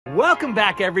Welcome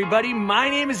back, everybody. My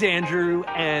name is Andrew,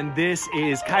 and this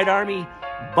is Kite Army.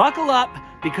 Buckle up,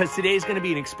 because today's going to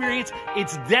be an experience.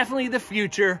 It's definitely the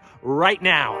future right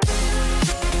now.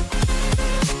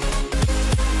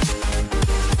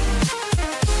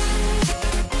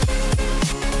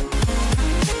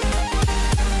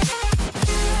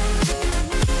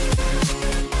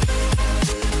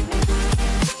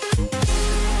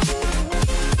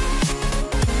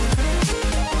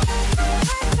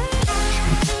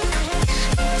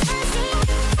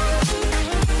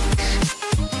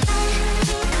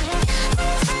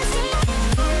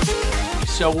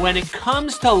 So when it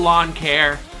comes to lawn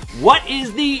care, what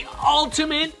is the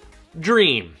ultimate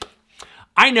dream?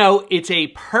 I know it's a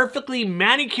perfectly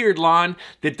manicured lawn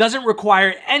that doesn't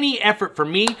require any effort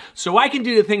from me, so I can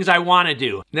do the things I want to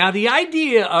do. Now, the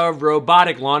idea of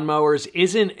robotic lawnmowers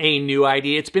isn't a new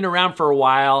idea. It's been around for a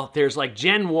while. There's like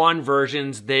Gen 1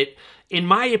 versions that, in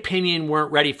my opinion,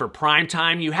 weren't ready for prime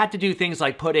time. You had to do things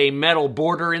like put a metal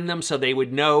border in them so they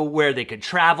would know where they could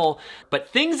travel. But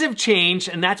things have changed,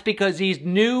 and that's because these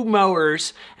new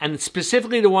mowers, and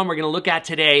specifically the one we're gonna look at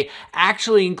today,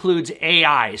 actually includes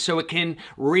AI. So it can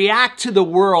react to the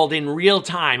world in real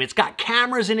time. It's got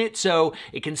cameras in it, so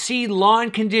it can see lawn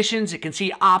conditions, it can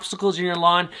see obstacles in your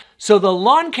lawn. So the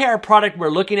lawn care product we're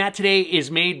looking at today is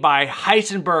made by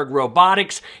Heisenberg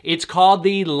Robotics. It's called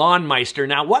the LawnMeister.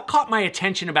 Now, what caught my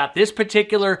attention about this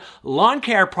particular lawn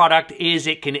care product is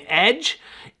it can edge,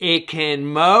 it can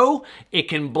mow, it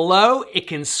can blow, it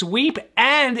can sweep,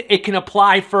 and it can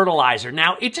apply fertilizer.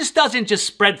 Now, it just doesn't just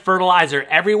spread fertilizer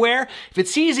everywhere. If it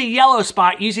sees a yellow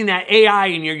spot using that AI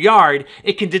in your yard,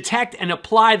 it can detect and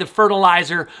apply the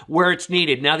fertilizer where it's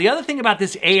needed. Now, the other thing about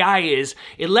this AI is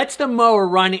it lets the mower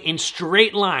run in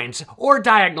straight lines or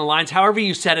diagonal lines, however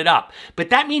you set it up. But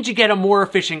that means you get a more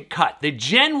efficient cut. The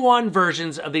Gen 1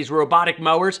 versions of these robotic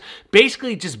mowers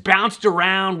basically just bounced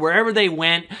around wherever they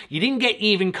went. You didn't get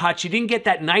even cuts. You didn't get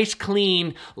that nice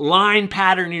clean line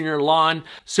pattern in your lawn.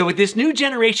 So with this new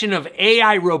generation of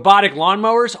AI robotic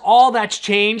lawnmowers, all that's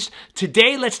changed.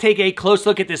 Today, let's take a close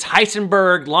look at this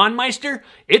Heisenberg LawnMeister.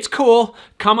 It's cool.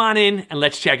 Come on in and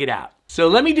let's check it out. So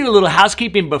let me do a little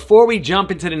housekeeping before we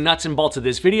jump into the nuts and bolts of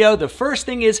this video. The first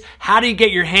thing is, how do you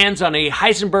get your hands on a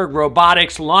Heisenberg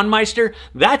Robotics LawnMeister?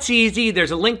 That's easy.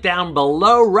 There's a link down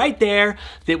below right there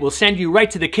that will send you right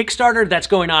to the Kickstarter that's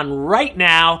going on right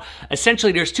now.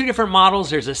 Essentially, there's two different models.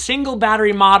 There's a single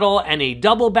battery model and a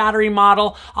double battery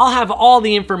model. I'll have all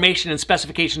the information and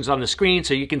specifications on the screen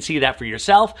so you can see that for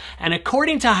yourself. And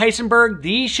according to Heisenberg,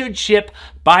 these should ship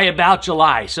by about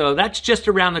July. So that's just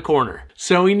around the corner.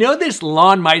 So we know this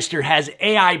LawnMeister has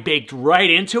AI baked right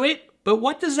into it, but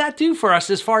what does that do for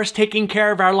us as far as taking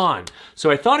care of our lawn?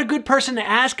 So I thought a good person to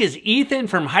ask is Ethan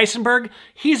from Heisenberg.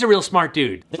 He's a real smart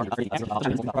dude.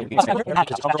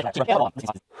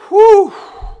 Whew.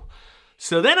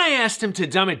 So then I asked him to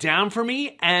dumb it down for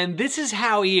me, and this is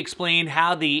how he explained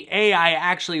how the AI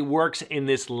actually works in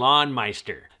this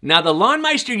LawnMeister. Now, the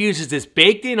LawnMeister uses this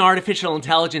baked-in artificial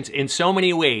intelligence in so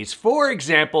many ways. For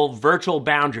example, virtual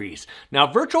boundaries.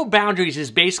 Now, virtual boundaries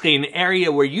is basically an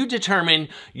area where you determine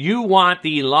you want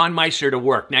the LawnMeister to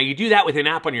work. Now, you do that with an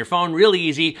app on your phone, really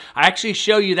easy. I actually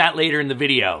show you that later in the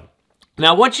video.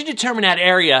 Now, once you determine that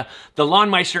area, the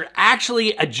LawnMeister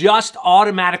actually adjusts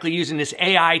automatically using this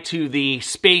AI to the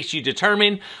space you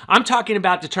determine. I'm talking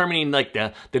about determining like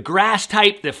the grass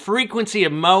type, the frequency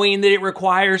of mowing that it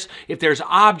requires, if there's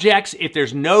objects, if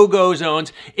there's no-go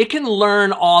zones. It can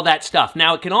learn all that stuff.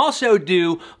 Now, it can also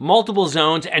do multiple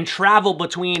zones and travel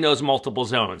between those multiple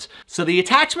zones. So the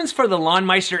attachments for the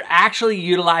LawnMeister actually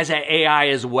utilize that AI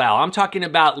as well. I'm talking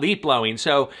about leaf blowing.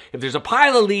 So if there's a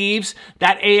pile of leaves,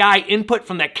 that AI input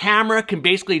from that camera can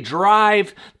basically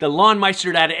drive the LawnMeister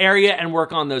to that area and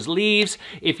work on those leaves.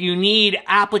 If you need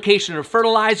application of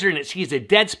fertilizer and it sees a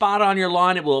dead spot on your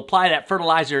lawn, it will apply that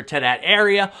fertilizer to that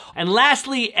area. And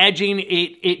lastly, edging.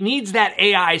 It needs that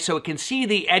AI so it can see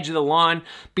the edge of the lawn,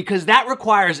 because that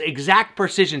requires exact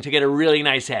precision to get a really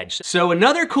nice edge. So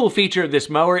another cool feature of this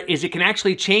mower is it can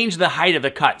actually change the height of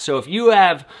the cut. So if you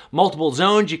have multiple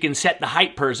zones, you can set the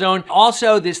height per zone.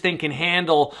 Also, this thing can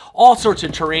handle all sorts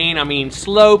of terrain. I mean,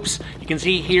 slopes. You can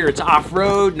see here it's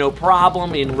off-road, no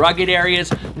problem. In rugged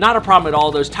areas, not a problem at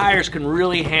all. Those tires can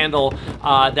really handle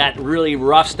that really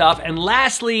rough stuff. And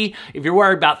lastly, if you're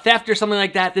worried about theft or something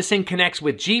like that, this thing connects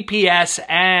with GPS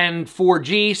and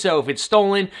 4G. So if it's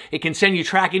stolen, it can send you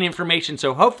tracking information.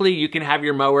 So hopefully you can have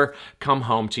your mower come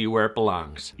home to you where it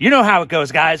belongs. You know how it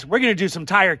goes, guys. We're going to do some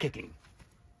tire kicking.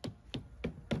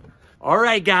 All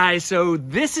right, guys, so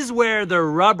this is where the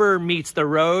rubber meets the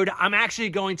road. I'm actually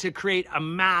going to create a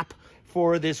map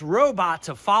for this robot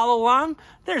to follow along.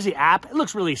 There's the app. It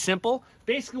looks really simple.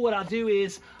 Basically what I'll do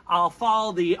is I'll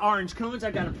follow the orange cones.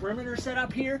 I've got a perimeter set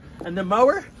up here, and the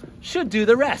mower should do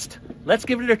the rest. Let's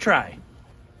give it a try.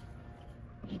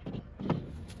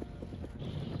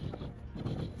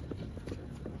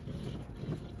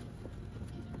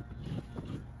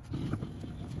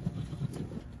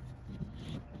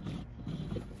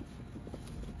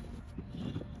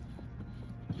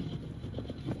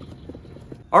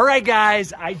 All right,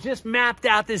 guys, I just mapped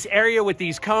out this area with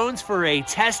these cones for a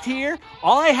test here.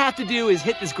 All I have to do is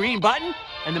hit this green button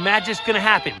and the magic's gonna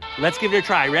happen. Let's give it a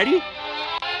try. Ready?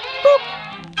 Boop.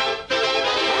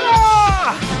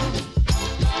 Ah!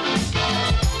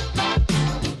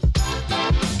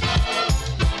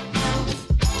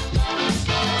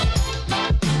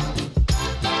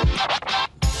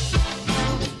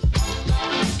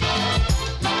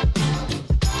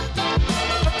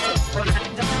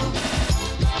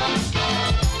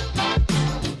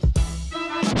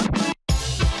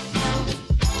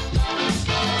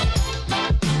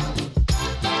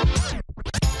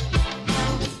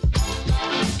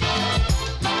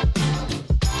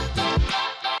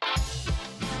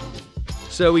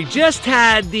 So we just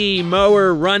had the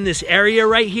mower run this area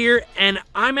right here, and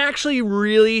I'm actually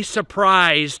really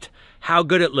surprised how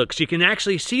good it looks. You can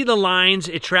actually see the lines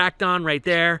it tracked on right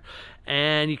there,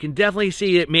 and you can definitely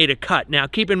see it made a cut. Now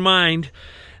keep in mind,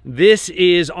 this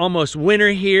is almost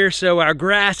winter here, so our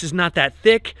grass is not that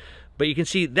thick, but you can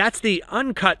see that's the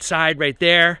uncut side right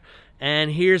there,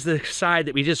 and here's the side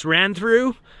that we just ran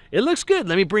through. It looks good.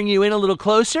 Let me bring you in a little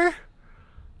closer.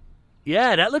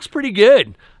 Yeah, that looks pretty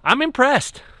good. I'm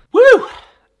impressed. Woo!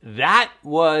 That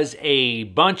was a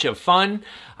bunch of fun.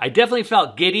 I definitely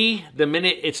felt giddy the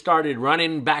minute it started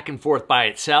running back and forth by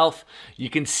itself. You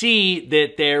can see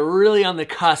that they're really on the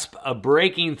cusp of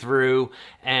breaking through,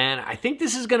 and I think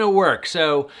this is gonna work.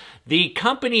 So the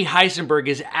company Heisenberg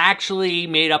is actually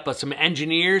made up of some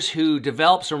engineers who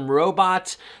developed some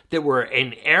robots that were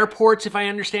in airports, if I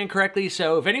understand correctly.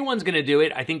 So if anyone's gonna do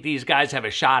it, I think these guys have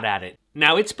a shot at it.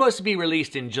 Now, it's supposed to be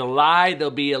released in July.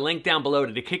 There'll be a link down below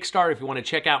to the Kickstarter if you want to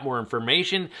check out more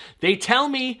information. They tell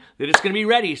me that it's going to be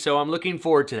ready, so I'm looking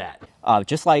forward to that.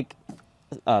 Just like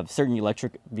a certain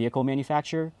electric vehicle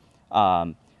manufacturer, you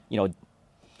know,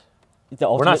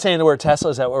 we're not saying the word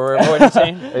Tesla. Is that what we're avoiding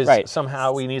saying? Is right.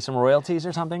 Somehow we need some royalties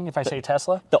or something if I say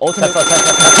Tesla? The ultimate...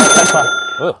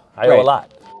 Tesla. Ooh, I owe a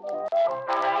lot.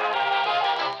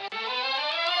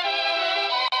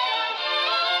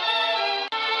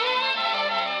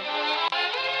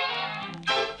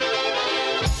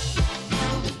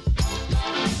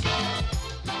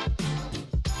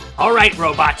 All right,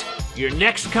 robot, your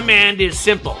next command is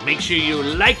simple. Make sure you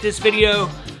like this video,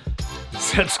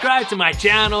 subscribe to my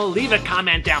channel, leave a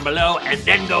comment down below, and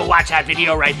then go watch that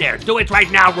video right there. Do it right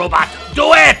now, robot.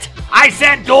 Do it! I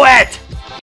said do it!